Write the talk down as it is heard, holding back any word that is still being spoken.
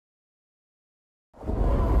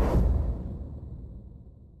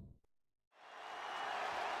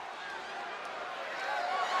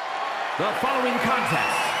The following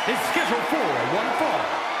contest is scheduled for one fall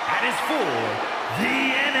and is for the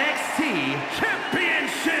NXT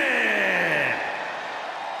Championship.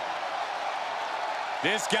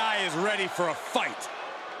 This guy is ready for a fight.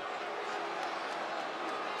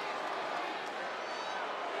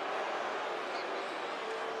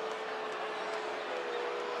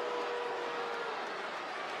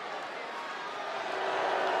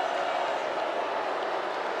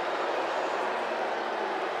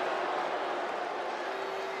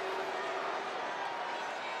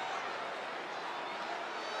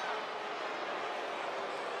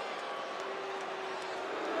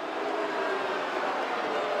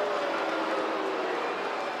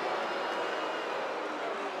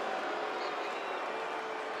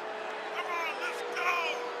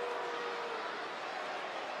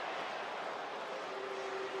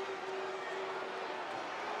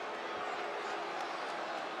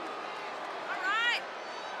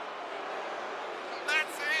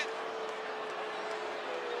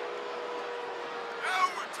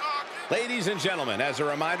 Ladies and gentlemen, as a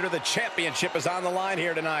reminder, the championship is on the line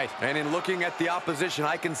here tonight. And in looking at the opposition,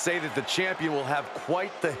 I can say that the champion will have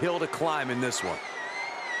quite the hill to climb in this one.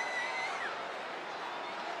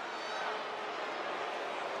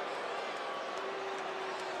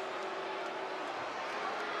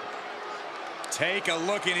 Take a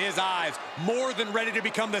look in his eyes, more than ready to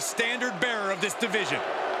become the standard bearer of this division.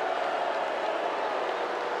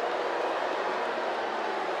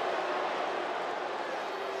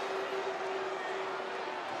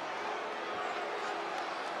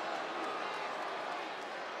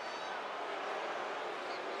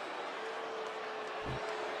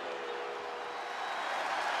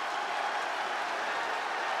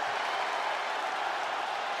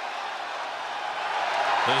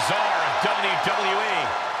 The czar of WWE,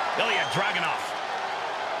 Ilja Dragunov.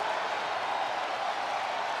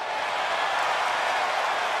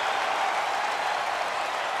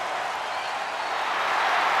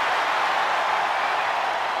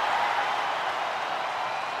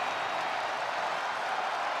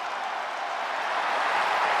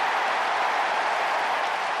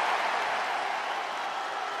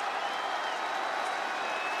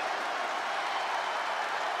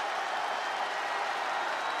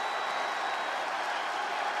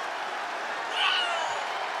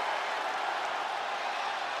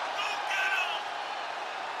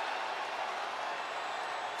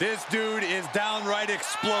 This dude is downright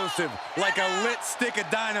explosive, like a lit stick of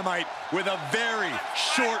dynamite with a very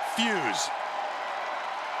short fuse.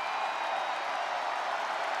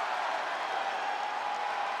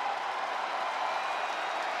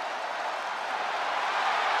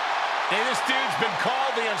 Hey, this dude's been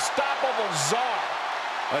called the Unstoppable Czar.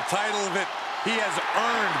 A title that he has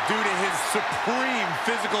earned due to his supreme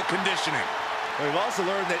physical conditioning. We've also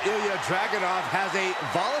learned that Ilja Dragunov has a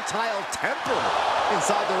volatile temper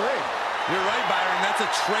inside the ring. You're right, Byron. That's a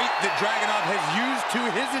trait that Dragunov has used to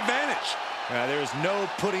his advantage. There is no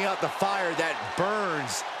putting out the fire that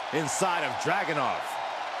burns inside of Dragunov.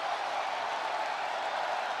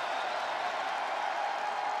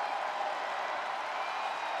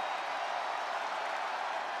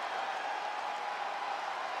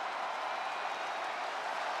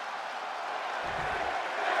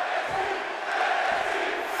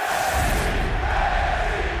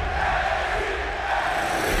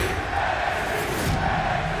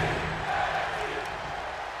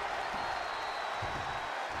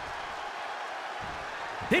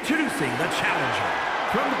 Introducing the challenger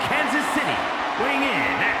from Kansas City, weighing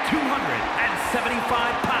in at 275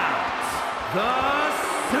 pounds, the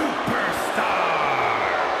Superstar.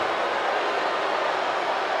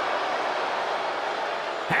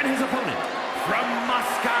 And his opponent from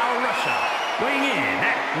Moscow, Russia, weighing in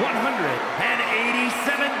at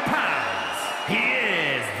 187 pounds, he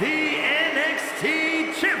is the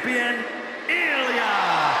NXT champion, Ilja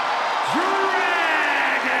Dragunov.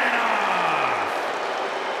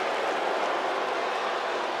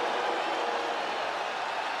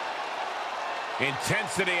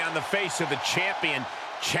 Intensity on the face of the champion.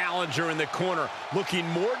 Challenger in the corner, looking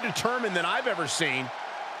more determined than I've ever seen.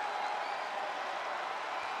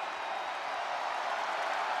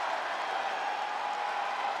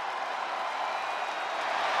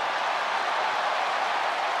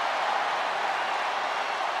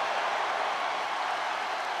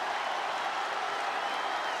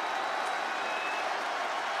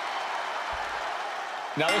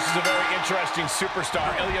 Now this is a very interesting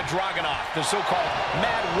superstar, Ilja Dragunov, the so-called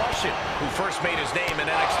Mad Russian, who first made his name in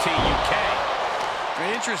NXT UK.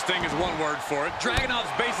 Interesting is one word for it. Dragunov's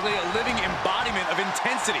basically a living embodiment of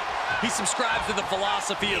intensity. He subscribes to the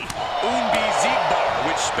philosophy of Unbesiegbar,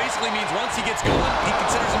 which basically means once he gets going, he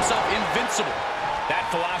considers himself invincible. That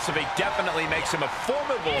philosophy definitely makes him a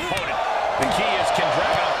formidable opponent. The key is, can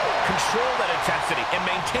Dragunov control that intensity and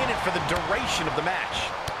maintain it for the duration of the match?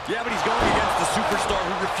 Yeah, but he's going against the superstar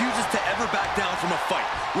who refuses to ever back down from a fight,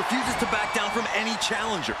 refuses to back down from any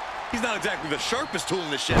challenger. He's not exactly the sharpest tool in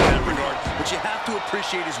the shed in that regard, but you have to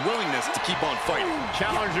appreciate his willingness to keep on fighting.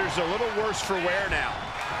 Challenger's a little worse for wear now.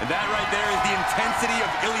 And that right there is the intensity of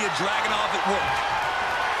Ilja Dragunov at work.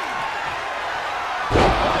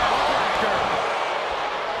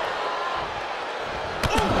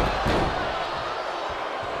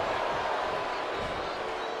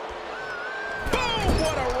 Boom!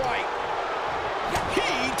 What a right!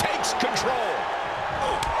 He takes control.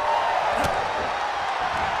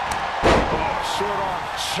 Short arm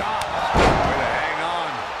chop. Way to hang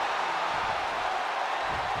on.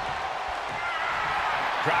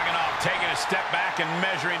 Dragunov taking a step back and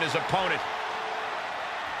measuring his opponent.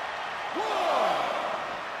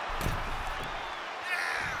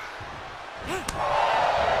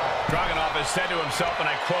 Dragunov has said to himself, and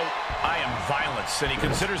I quote, "I am violence," and he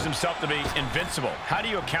considers himself to be invincible. How do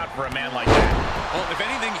you account for a man like that? Well, if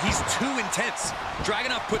anything, he's too intense.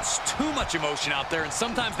 Dragunov puts too much emotion out there, and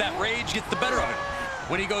sometimes that rage gets the better of him.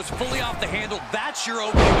 When he goes fully off the handle, that's your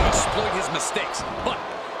opening to exploit his mistakes. But,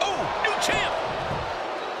 oh, new champ!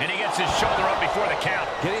 And he gets his shoulder up before the count.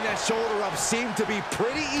 Getting that shoulder up seemed to be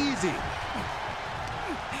pretty easy.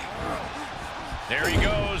 There he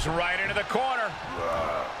goes, right into the corner.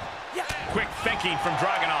 Quick thinking from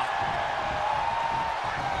Dragunov.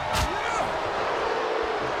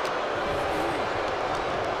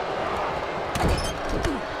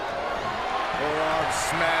 Forearm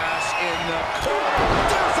smash in the corner.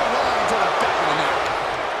 There's a line to the back of the neck.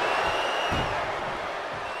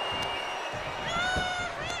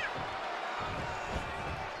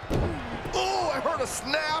 Oh, I heard a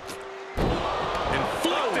snap.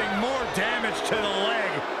 Inflicting more damage to the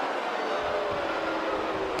leg.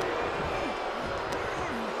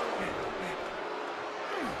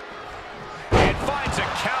 And finds a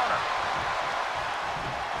counter.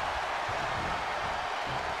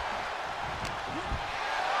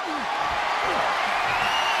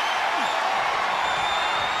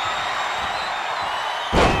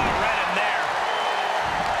 Right in there.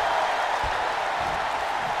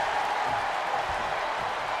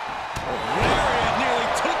 Lariat nearly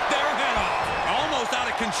took their head off. Almost out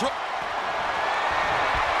of control.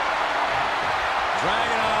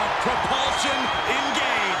 Dragunov, propulsion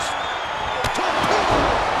engaged.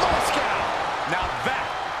 Moscow. Now that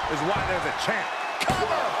is why they're the champ.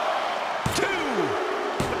 Cover. 2.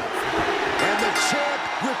 And the champ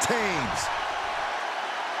retains.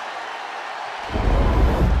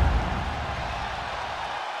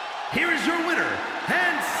 Here is your winner,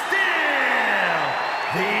 and still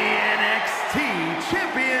the NXT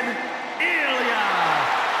champion, Ilja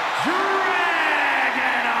Dragunov.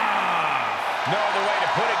 No other way to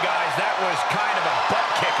put it, guys. That was kind of a butt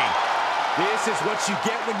kicking. This is what you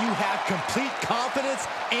get when you have complete confidence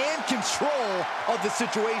and control of the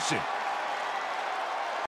situation.